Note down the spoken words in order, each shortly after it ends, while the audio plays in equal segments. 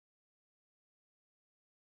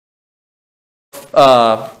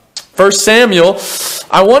1 Samuel,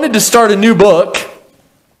 I wanted to start a new book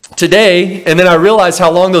today, and then I realized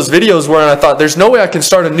how long those videos were, and I thought, there's no way I can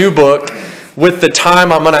start a new book with the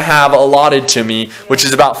time I'm going to have allotted to me, which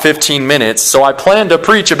is about 15 minutes. So I plan to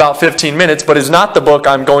preach about 15 minutes, but it's not the book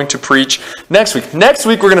I'm going to preach next week. Next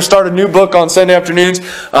week, we're going to start a new book on Sunday afternoons,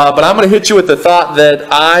 but I'm going to hit you with the thought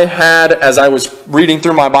that I had as I was reading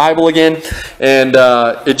through my Bible again, and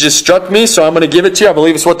it just struck me, so I'm going to give it to you. I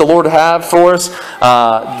believe it's what the Lord have for us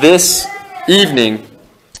this evening.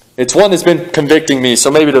 It's one that's been convicting me,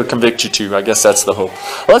 so maybe it'll convict you too. I guess that's the hope.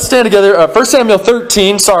 Let's stand together. 1 Samuel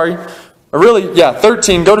 13,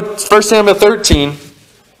 13. Go to 1 Samuel 13.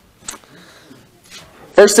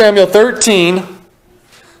 1 Samuel 13.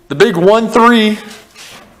 The big 1-3.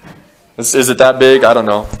 Is it that big? I don't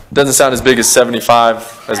know. It doesn't sound as big as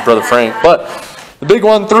 75 as Brother Frank. But the big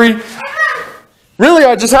 1-3. Really,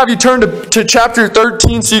 I just have you turn to chapter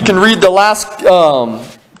 13 so you can read the last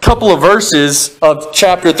couple of verses of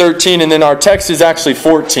chapter 13. And then our text is actually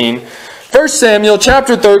 14. 1 Samuel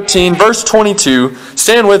chapter 13, verse 22.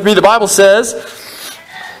 Stand with me. The Bible says,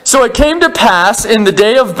 "So it came to pass in the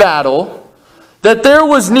day of battle that there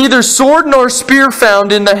was neither sword nor spear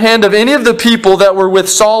found in the hand of any of the people that were with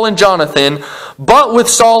Saul and Jonathan, but with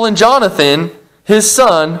Saul and Jonathan, his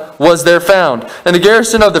son, was there found. And the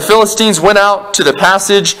garrison of the Philistines went out to the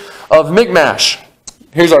passage of Michmash."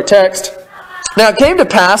 Here's our text. "Now it came to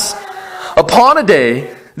pass upon a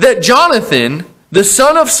day that Jonathan, the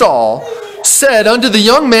son of Saul, said unto the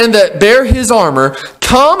young man that bare his armor,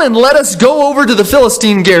 Come and let us go over to the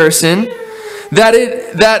Philistine garrison that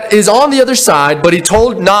is on the other side. But he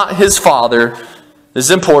told not his father." This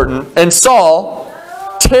is important. "And Saul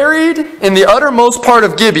tarried in the uttermost part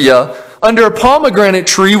of Gibeah under a pomegranate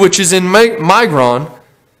tree which is in Migron.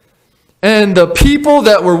 And the people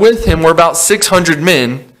that were with him were about 600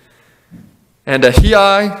 men. And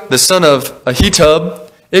Ahiah, the son of Ahitub,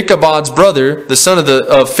 Ichabod's brother, the son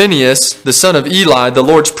of Phinehas, the son of Eli, the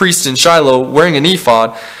Lord's priest in Shiloh, wearing an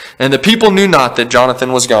ephod. And the people knew not that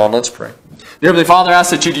Jonathan was gone." Let's pray. Dear Heavenly Father, I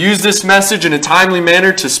ask that you'd use this message in a timely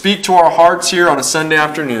manner to speak to our hearts here on a Sunday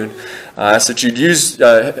afternoon. I ask that you'd use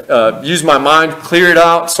my mind, clear it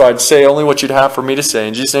out, so I'd say only what you'd have for me to say.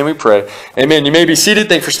 In Jesus' name we pray. Amen. You may be seated.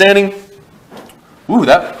 Thank you for standing. Ooh,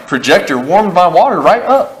 that projector warmed my water right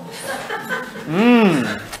up.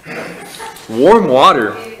 Warm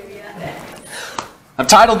water. I've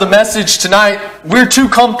titled the message tonight, "We're Too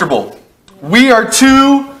Comfortable." We are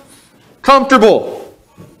too comfortable.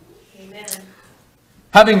 Amen.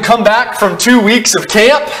 Having come back from 2 weeks of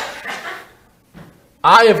camp,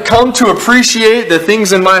 I have come to appreciate the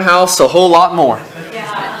things in my house a whole lot more.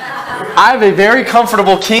 I have a very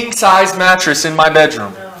comfortable king-size mattress in my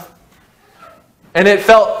bedroom. And it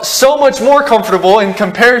felt so much more comfortable in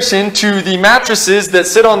comparison to the mattresses that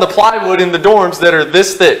sit on the plywood in the dorms that are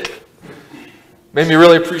this thick. Made me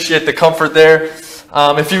really appreciate the comfort there.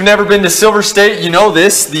 If you've never been to Silver State, you know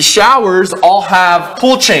this. The showers all have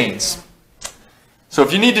pull chains. So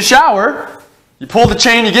if you need to shower, you pull the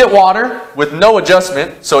chain, you get water with no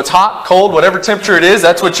adjustment. So it's hot, cold, whatever temperature it is,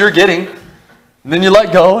 that's what you're getting. And then you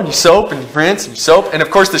let go and you soap and you rinse and you soap. And of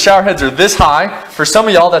course the shower heads are this high. For some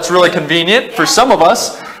of y'all that's really convenient. For some of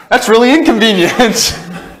us, that's really inconvenient.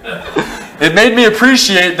 It made me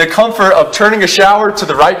appreciate the comfort of turning a shower to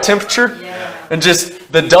the right temperature. And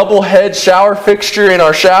just the double head shower fixture in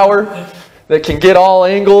our shower that can get all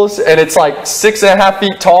angles. And it's like 6.5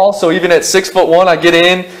 feet tall. So even at 6'1", I get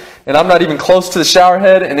in and I'm not even close to the shower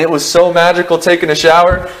head. And it was so magical taking a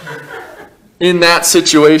shower in that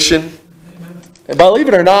situation. And believe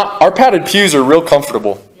it or not, our padded pews are real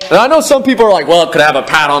comfortable. And I know some people are like, well, it could have a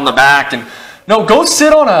pad on the back. And no, go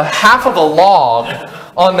sit on a half of a log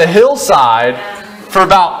on the hillside for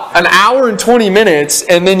about an hour and 20 minutes.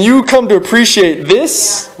 And then you come to appreciate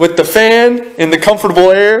this with the fan and the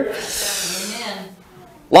comfortable air.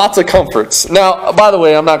 Lots of comforts. Now, by the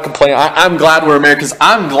way, I'm not complaining. I'm glad we're Americans.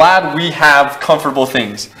 I'm glad we have comfortable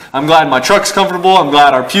things. I'm glad my truck's comfortable. I'm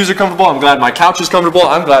glad our pews are comfortable. I'm glad my couch is comfortable.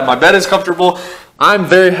 I'm glad my bed is comfortable. I'm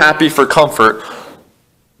very happy for comfort.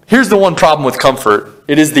 Here's the one problem with comfort.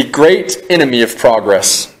 It is the great enemy of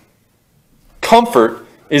progress. Comfort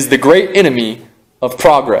is the great enemy of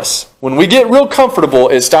progress. When we get real comfortable,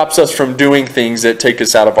 it stops us from doing things that take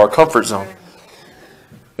us out of our comfort zone.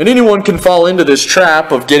 And anyone can fall into this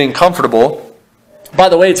trap of getting comfortable. By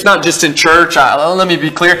the way, it's not just in church. Let me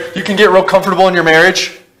be clear. You can get real comfortable in your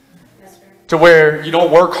marriage to where you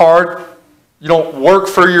don't work hard. You don't work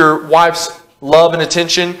for your wife's love and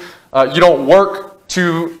attention. You don't work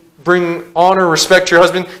to bring honor, respect to your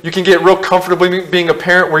husband. You can get real comfortable being a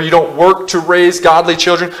parent where you don't work to raise godly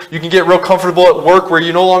children. You can get real comfortable at work where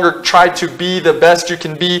you no longer try to be the best you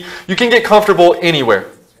can be. You can get comfortable anywhere.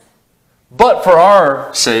 But for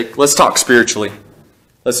our sake, let's talk spiritually.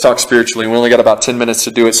 Let's talk spiritually. We only got about 10 minutes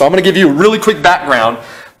to do it. So I'm going to give you a really quick background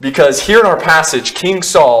because here in our passage, King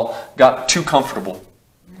Saul got too comfortable.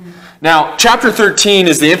 Now, chapter 13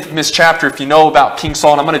 is the infamous chapter if you know about King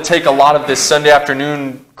Saul, and I'm going to take a lot of this Sunday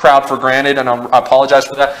afternoon crowd for granted, and I apologize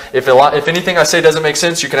for that. If anything I say doesn't make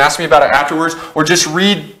sense, you can ask me about it afterwards, or just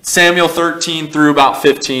read Samuel 13 through about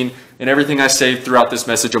 15, and everything I say throughout this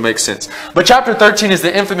message will make sense. But chapter 13 is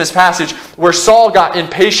the infamous passage where Saul got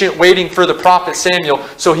impatient waiting for the prophet Samuel,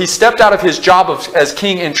 so he stepped out of his job as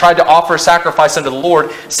king and tried to offer a sacrifice unto the Lord.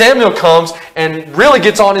 Samuel comes and really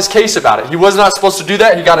gets on his case about it. He was not supposed to do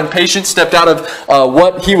that. He got impatient, stepped out of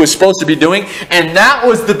what he was supposed to be doing, and that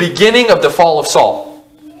was the beginning of the fall of Saul.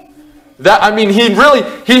 He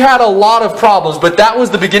had a lot of problems, but that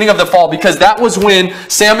was the beginning of the fall because that was when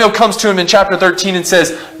Samuel comes to him in chapter 13 and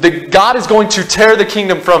says, God is going to tear the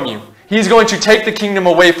kingdom from you. He's going to take the kingdom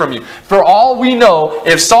away from you. For all we know,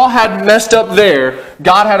 if Saul had messed up there,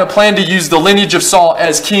 God had a plan to use the lineage of Saul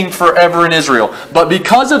as king forever in Israel. But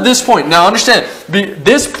because of this point, now understand,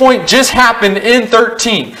 this point just happened in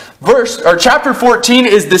 13. Chapter 14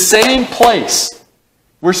 is the same place.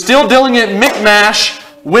 We're still dealing at Michmash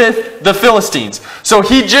with the Philistines. So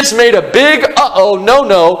he just made a big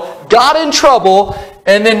no, got in trouble,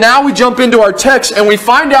 and then now we jump into our text and we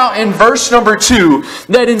find out in verse number 2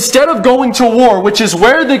 that instead of going to war, which is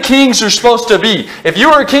where the kings are supposed to be, if you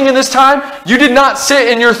were a king in this time, you did not sit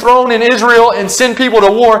in your throne in Israel and send people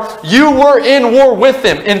to war. You were in war with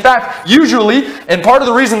them. In fact, usually, and part of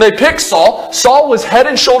the reason they picked Saul was head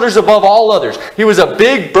and shoulders above all others. He was a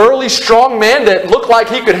big, burly, strong man that looked like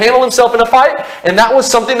he could handle himself in a fight, and that was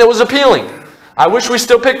something that was appealing. I wish we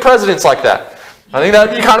still picked presidents like that. I think that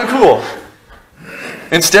would be kind of cool.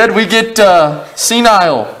 Instead, we get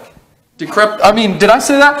senile, decrepit. Did I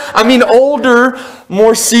say that? Older,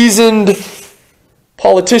 more seasoned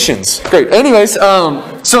politicians. Great. Anyways,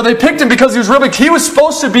 so they picked him because he was real big. He was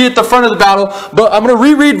supposed to be at the front of the battle, but I'm going to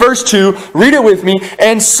reread verse 2. Read it with me.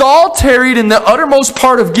 And Saul tarried in the uttermost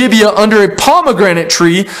part of Gibeah under a pomegranate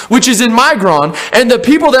tree, which is in Migron, and the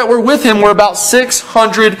people that were with him were about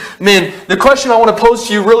 600 men. The question I want to pose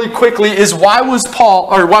to you really quickly is why was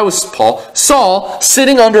Saul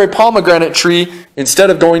sitting under a pomegranate tree instead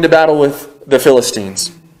of going to battle with the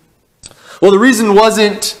Philistines? Well, the reason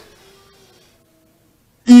wasn't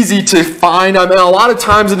easy to find. A lot of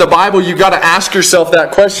times in the Bible, you've got to ask yourself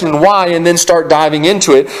that question, why, and then start diving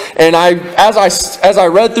into it. And as I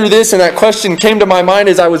read through this, and that question came to my mind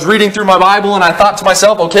as I was reading through my Bible, and I thought to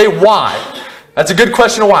myself, okay, why? That's a good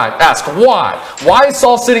question. Why? Ask why. Why is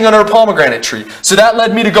Saul sitting under a pomegranate tree? So that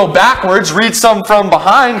led me to go backwards, read some from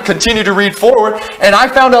behind, continue to read forward, and I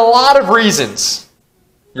found a lot of reasons.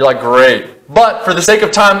 You're like, great. But for the sake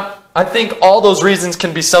of time, I think all those reasons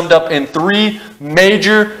can be summed up in 3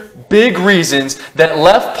 major, big reasons that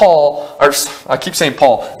left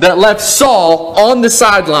that left Saul on the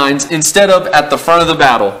sidelines instead of at the front of the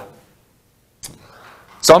battle.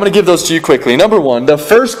 So I'm going to give those to you quickly. Number 1, the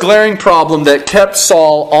first glaring problem that kept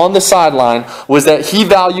Saul on the sideline was that he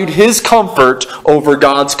valued his comfort over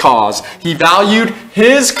God's cause. He valued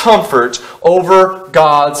his comfort over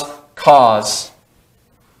God's cause.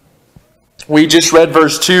 We just read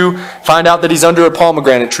verse 2, find out that he's under a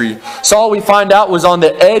pomegranate tree. Saul, we find out, was on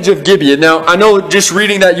the edge of Gibeah. Now, I know just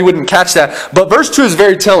reading that you wouldn't catch that, but verse 2 is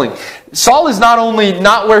very telling. Saul is not only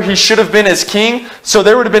not where he should have been as king, so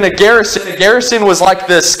there would have been a garrison. A garrison was like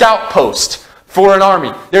the scout post for an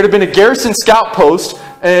army. There would have been a garrison scout post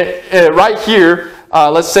right here,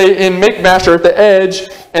 let's say in Michmash or at the edge,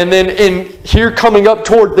 and then in here coming up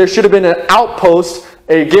toward, there should have been an outpost,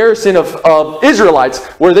 a garrison of Israelites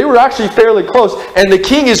where they were actually fairly close, and the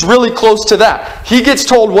king is really close to that. He gets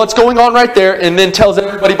told what's going on right there and then tells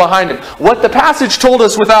everybody behind him. What the passage told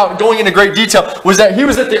us without going into great detail was that he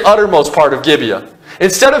was at the uttermost part of Gibeah.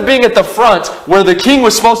 Instead of being at the front where the king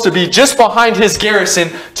was supposed to be, just behind his garrison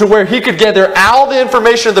to where he could gather all the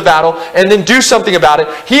information of the battle and then do something about it,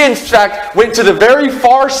 he in fact went to the very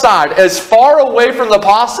far side, as far away from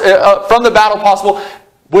the battle possible,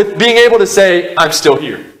 with being able to say, I'm still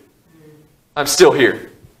here. I'm still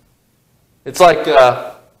here. It's like,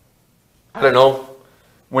 I don't know,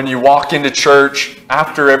 when you walk into church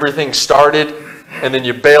after everything started and then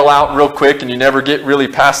you bail out real quick and you never get really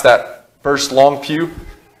past that first long pew.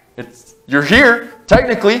 You're here,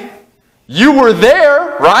 technically. You were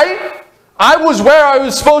there, right? I was where I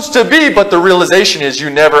was supposed to be, but the realization is you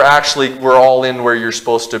never actually were all in where you're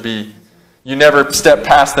supposed to be. You never stepped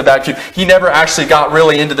past the back. He never actually got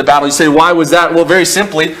really into the battle. You say, why was that? Well, very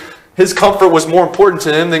simply, his comfort was more important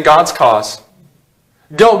to him than God's cause.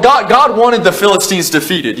 God wanted the Philistines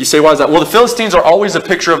defeated. You say, why is that? Well, the Philistines are always a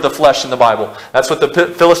picture of the flesh in the Bible. That's what the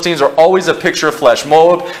Philistines are, always a picture of flesh.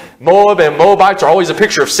 Moab and Moabites are always a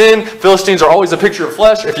picture of sin. Philistines are always a picture of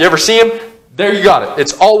flesh. If you ever see them, there you got it.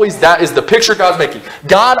 It's always, that is the picture God's making.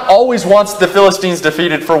 God always wants the Philistines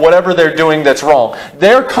defeated for whatever they're doing that's wrong.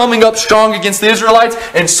 They're coming up strong against the Israelites,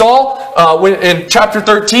 and Saul, in chapter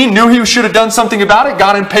 13, knew he should have done something about it,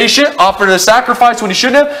 got impatient, offered a sacrifice when he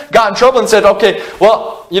shouldn't have, got in trouble and said, okay,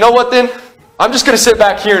 well, you know what then? I'm just going to sit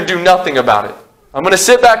back here and do nothing about it. I'm going to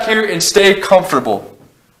sit back here and stay comfortable.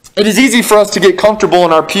 It is easy for us to get comfortable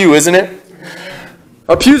in our pew, isn't it?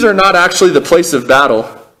 Our pews are not actually the place of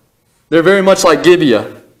battle. They're very much like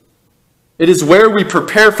Gibeah. It is where we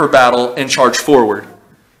prepare for battle and charge forward.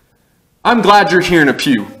 I'm glad you're here in a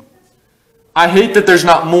pew. I hate that there's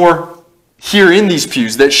not more here in these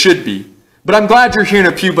pews that should be. But I'm glad you're here in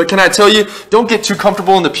a pew. But can I tell you, don't get too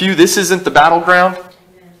comfortable in the pew. This isn't the battleground.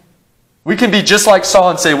 We can be just like Saul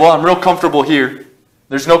and say, well, I'm real comfortable here.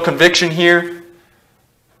 There's no conviction here.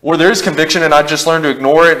 Or there is conviction and I've just learned to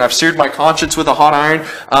ignore it and I've seared my conscience with a hot iron.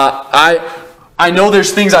 I know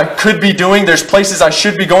there's things I could be doing. There's places I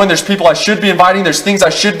should be going. There's people I should be inviting. There's things I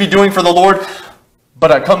should be doing for the Lord.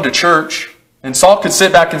 But I come to church. And Saul could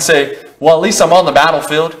sit back and say, well, at least I'm on the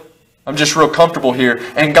battlefield. I'm just real comfortable here.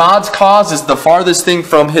 And God's cause is the farthest thing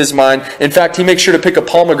from his mind. In fact, he makes sure to pick a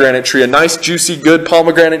pomegranate tree, a nice, juicy, good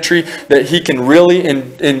pomegranate tree that he can really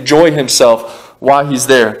enjoy himself while he's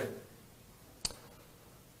there.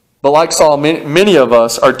 But like Saul, many of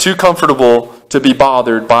us are too comfortable to be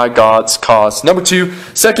bothered by God's cause. Number two,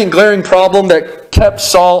 second glaring problem that kept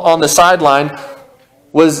Saul on the sideline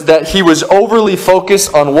was that he was overly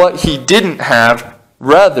focused on what he didn't have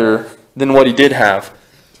rather than what he did have.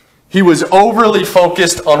 He was overly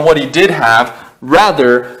focused on what he did have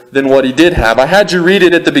rather than what he did have. I had you read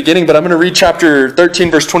it at the beginning, but I'm going to read chapter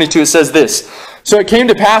 13, verse 22. It says this. So it came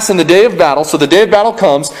to pass in the day of battle, so the day of battle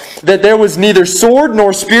comes, that there was neither sword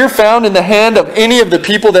nor spear found in the hand of any of the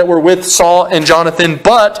people that were with Saul and Jonathan,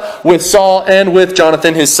 but with Saul and with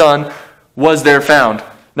Jonathan his son was there found.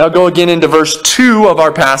 Now go again into verse 2 of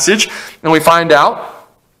our passage, and we find out,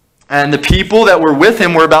 and the people that were with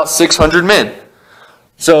him were about 600 men.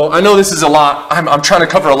 So I know this is a lot. I'm trying to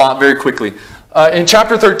cover a lot very quickly. In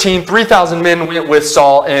chapter 13, 3,000 men went with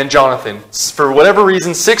Saul and Jonathan. For whatever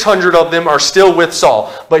reason, 600 of them are still with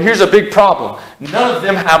Saul. But here's a big problem. None of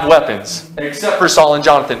them have weapons, except for Saul and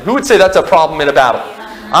Jonathan. Who would say that's a problem in a battle?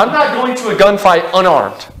 I'm not going to a gunfight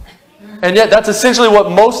unarmed. And yet that's essentially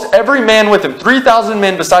what every man with him, 3,000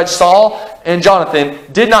 men besides Saul and Jonathan,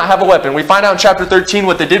 did not have a weapon. We find out in chapter 13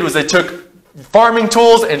 what they did was they took farming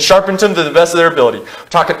tools and sharpened them to the best of their ability. We're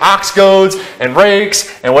talking ox goads and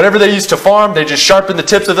rakes and whatever they used to farm, they just sharpened the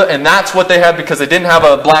tips of it, and that's what they had because they didn't have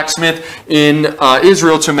a blacksmith in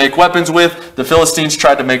Israel to make weapons with. The Philistines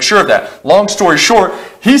tried to make sure of that. Long story short,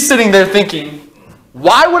 he's sitting there thinking,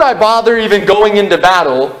 why would I bother even going into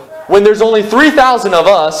battle when there's only 3,000 of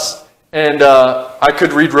us? And I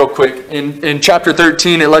could read real quick. In chapter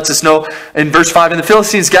 13, it lets us know in verse 5, and the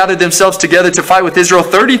Philistines gathered themselves together to fight with Israel,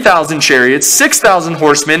 30,000 chariots, 6,000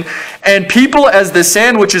 horsemen, and people as the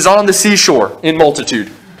sand which is on the seashore in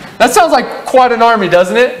multitude. That sounds like quite an army,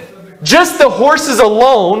 doesn't it? Just the horses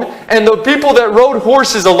alone and the people that rode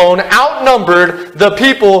horses alone outnumbered the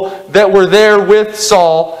people that were there with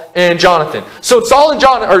Saul and Jonathan. So Saul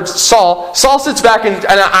sits back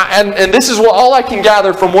and this is all I can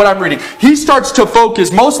gather from what I'm reading. He starts to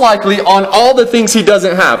focus most likely on all the things he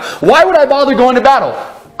doesn't have. Why would I bother going to battle?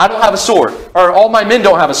 I don't have a sword, or all my men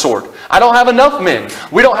don't have a sword. I don't have enough men.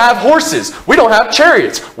 We don't have horses. We don't have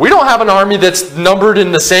chariots. We don't have an army that's numbered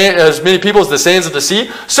in the sand, as many people as the sands of the sea.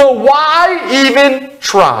 So why even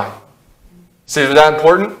try? See, is that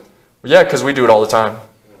important? Well, yeah, because we do it all the time.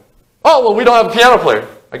 Oh, well, we don't have a piano player.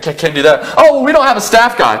 I can't do that. Oh, well, we don't have a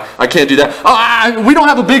staff guy. I can't do that. Oh, we don't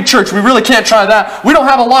have a big church. We really can't try that. We don't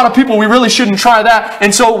have a lot of people. We really shouldn't try that.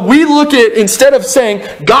 And so we look at, instead of saying,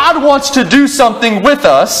 God wants to do something with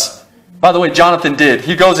us. By the way, Jonathan did.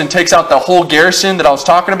 He goes and takes out the whole garrison that I was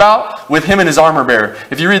talking about with him and his armor bearer.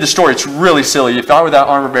 If you read the story, it's really silly. If I were that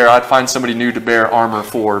armor bearer, I'd find somebody new to bear armor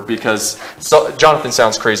for, because Jonathan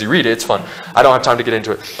sounds crazy. Read it. It's fun. I don't have time to get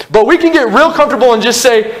into it. But we can get real comfortable and just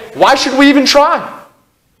say, why should we even try?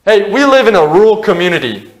 Hey, we live in a rural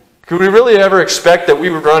community. Could we really ever expect that we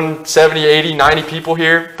would run 70, 80, 90 people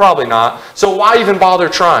here? Probably not. So why even bother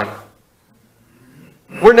trying?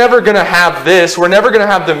 We're never going to have this. We're never going to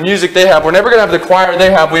have the music they have. We're never going to have the choir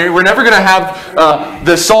they have. We're never going to have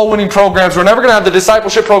the soul-winning programs. We're never going to have the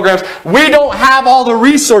discipleship programs. We don't have all the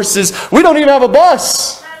resources. We don't even have a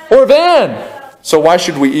bus or a van. So why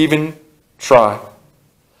should we even try?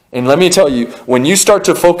 And let me tell you, when you start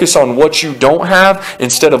to focus on what you don't have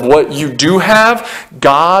instead of what you do have,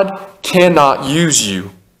 God cannot use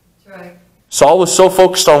you. Saul was so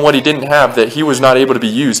focused on what he didn't have that he was not able to be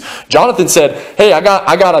used. Jonathan said, hey, I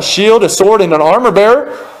got a shield, a sword, and an armor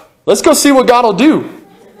bearer. Let's go see what God will do.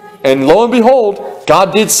 And lo and behold,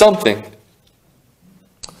 God did something.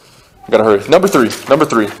 I've got to hurry. Number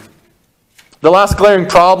three. The last glaring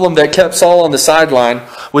problem that kept Saul on the sideline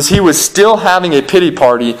was he was still having a pity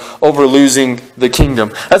party over losing the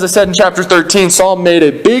kingdom. As I said in chapter 13, Saul made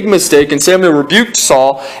a big mistake, and Samuel rebuked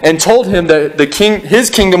Saul and told him that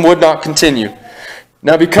his kingdom would not continue.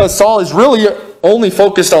 Now, because Saul is really only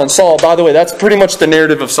focused on Saul, by the way, that's pretty much the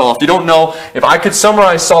narrative of Saul. If you don't know, if I could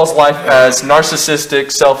summarize Saul's life as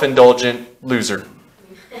narcissistic, self-indulgent loser.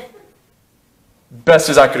 Best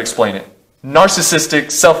as I could explain it. Narcissistic,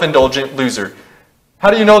 self-indulgent loser. How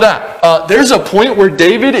do you know that? There's a point where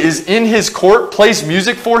David is in his court, plays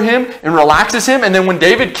music for him, and relaxes him, and then when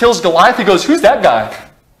David kills Goliath, he goes, who's that guy?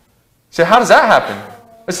 So how does that happen?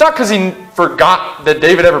 It's not because he forgot that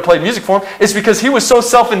David ever played music for him. It's because he was so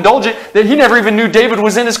self-indulgent that he never even knew David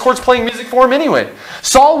was in his courts playing music for him anyway.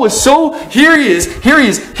 Saul was so, here he is,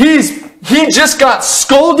 he just got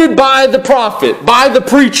scolded by the prophet, by the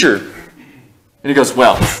preacher. And he goes,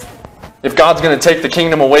 well, if God's going to take the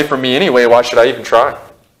kingdom away from me anyway, why should I even try?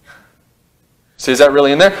 See, is that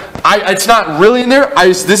really in there? It's not really in there.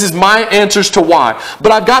 This is my answers to why.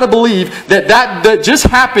 But I've got to believe that just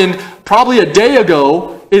happened probably a day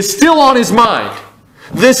ago is still on his mind.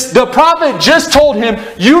 The prophet just told him,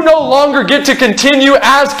 you no longer get to continue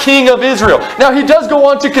as king of Israel. Now, he does go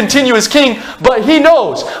on to continue as king, but he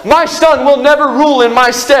knows, my son will never rule in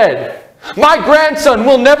my stead. My grandson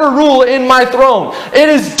will never rule in my throne. It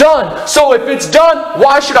is done. So if it's done,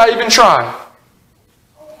 why should I even try?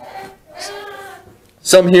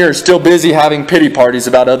 Some here are still busy having pity parties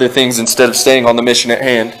about other things instead of staying on the mission at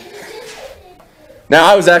hand. Now,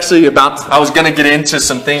 I was going to get into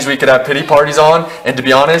some things we could have pity parties on, and to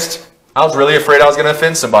be honest, I was really afraid I was going to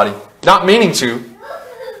offend somebody. Not meaning to.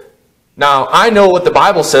 Now, I know what the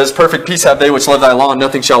Bible says, perfect peace have they which love thy law, and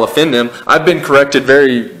nothing shall offend them. I've been corrected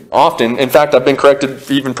very often. In fact, I've been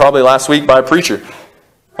corrected even probably last week by a preacher.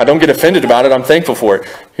 I don't get offended about it. I'm thankful for it.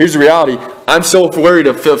 Here's the reality. I'm so worried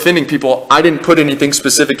of offending people, I didn't put anything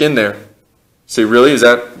specific in there. Say, really? Is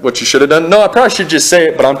that what you should have done? No, I probably should just say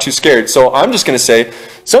it, but I'm too scared. So I'm just going to say,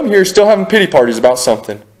 some here are still having pity parties about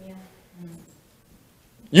something.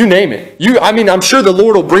 You name it. I'm sure the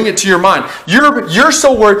Lord will bring it to your mind. You're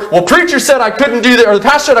so worried. Well, preacher said I couldn't do that, or the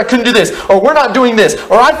pastor said I couldn't do this, or we're not doing this,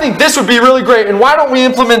 or I think this would be really great, and why don't we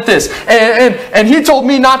implement this? And he told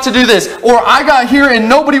me not to do this, or I got here and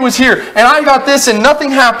nobody was here, and I got this and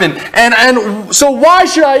nothing happened, and so why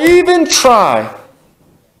should I even try?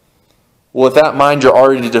 Well, with that mind, you're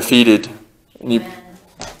already defeated, and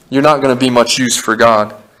you're not going to be much use for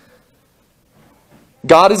God.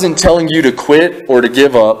 God isn't telling you to quit or to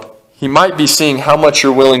give up. He might be seeing how much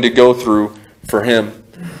you're willing to go through for Him.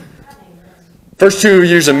 First 2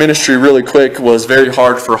 years of ministry, really quick, was very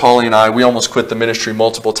hard for Holly and I. We almost quit the ministry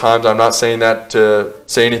multiple times. I'm not saying that to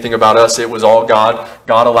say anything about us. It was all God.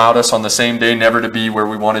 God allowed us on the same day never to be where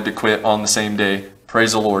we wanted to quit on the same day.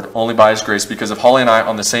 Praise the Lord. Only by His grace. Because if Holly and I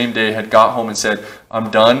on the same day had got home and said, I'm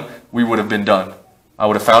done, we would have been done. I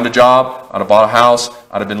would have found a job, I'd have bought a house,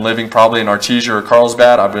 I'd have been living probably in Artesia or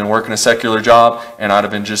Carlsbad, I'd been working a secular job, and I'd have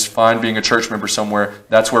been just fine being a church member somewhere.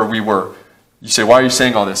 That's where we were. You say, why are you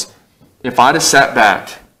saying all this? If I'd have sat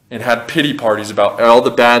back and had pity parties about all the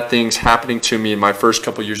bad things happening to me in my first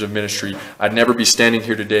couple years of ministry, I'd never be standing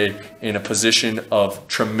here today in a position of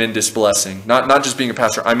tremendous blessing. Not just being a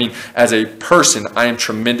pastor, I mean as a person, I am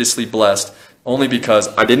tremendously blessed. Only because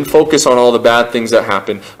I didn't focus on all the bad things that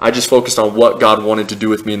happened. I just focused on what God wanted to do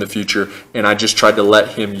with me in the future. And I just tried to let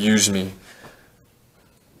Him use me.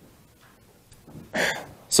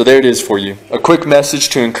 So there it is for you. A quick message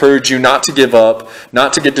to encourage you not to give up,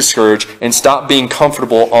 not to get discouraged, and stop being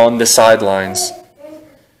comfortable on the sidelines.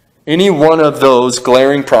 Any one of those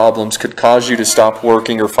glaring problems could cause you to stop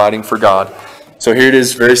working or fighting for God. So here it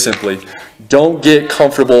is very simply. Don't get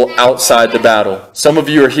comfortable outside the battle. Some of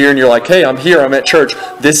you are here and you're like, hey, I'm here, I'm at church.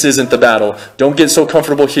 This isn't the battle. Don't get so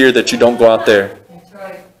comfortable here that you don't go out there. That's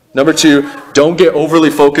right. Number 2, don't get overly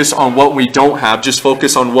focused on what we don't have. Just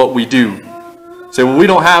focus on what we do. Say, well, we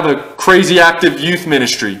don't have a crazy active youth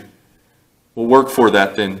ministry. We'll work for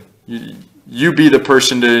that then. You you be the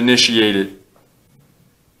person to initiate it.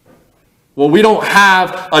 Well, we don't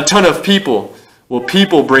have a ton of people. Well,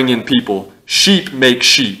 people bring in people. Sheep make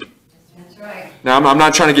sheep. That's right. Now, I'm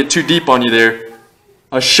not trying to get too deep on you there.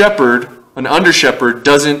 A shepherd, an under-shepherd,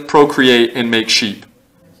 doesn't procreate and make sheep.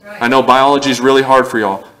 That's right. I know biology is really hard for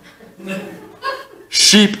y'all.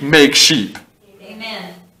 Sheep make sheep.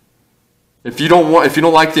 Amen. If you don't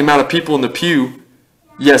like the amount of people in the pew,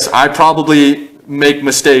 yes, I probably make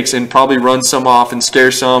mistakes and probably run some off and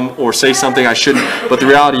scare some or say something I shouldn't. But the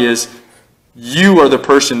reality is, you are the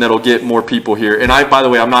person that'll get more people here. And by the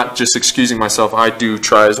way, I'm not just excusing myself. I do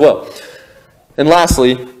try as well. And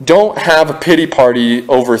lastly, don't have a pity party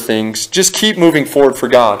over things. Just keep moving forward for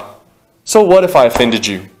God. So what if I offended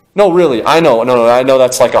you? No, really, I know. No, I know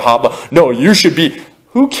that's like a hot button. No, you should be.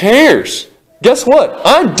 Who cares? Guess what?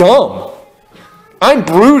 I'm dumb. I'm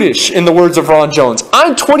brutish, in the words of Ron Jones.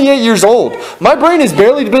 I'm 28 years old. My brain has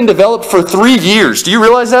barely been developed for 3 years. Do you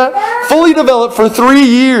realize that? Fully developed for 3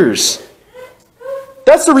 years.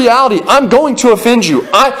 That's the reality. I'm going to offend you.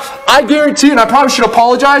 I guarantee, and I probably should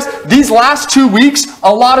apologize, these last 2 weeks,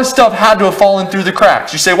 a lot of stuff had to have fallen through the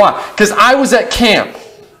cracks. You say, why? Because I was at camp.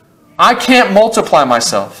 I can't multiply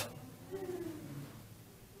myself.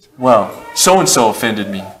 Well, so-and-so offended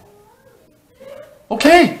me.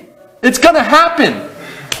 Okay, it's going to happen.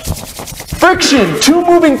 Friction, 2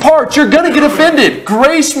 moving parts, you're going to get offended.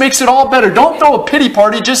 Grace makes it all better. Don't throw a pity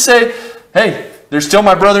party. Just say, hey, they're still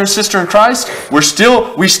my brother and sister in Christ. We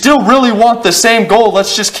still really want the same goal.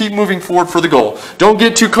 Let's just keep moving forward for the goal. Don't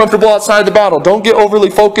get too comfortable outside the battle. Don't get overly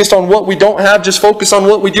focused on what we don't have. Just focus on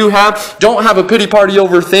what we do have. Don't have a pity party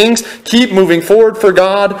over things. Keep moving forward for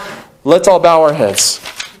God. Let's all bow our heads.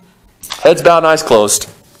 Heads bowed and eyes closed.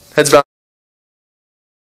 Heads bowed.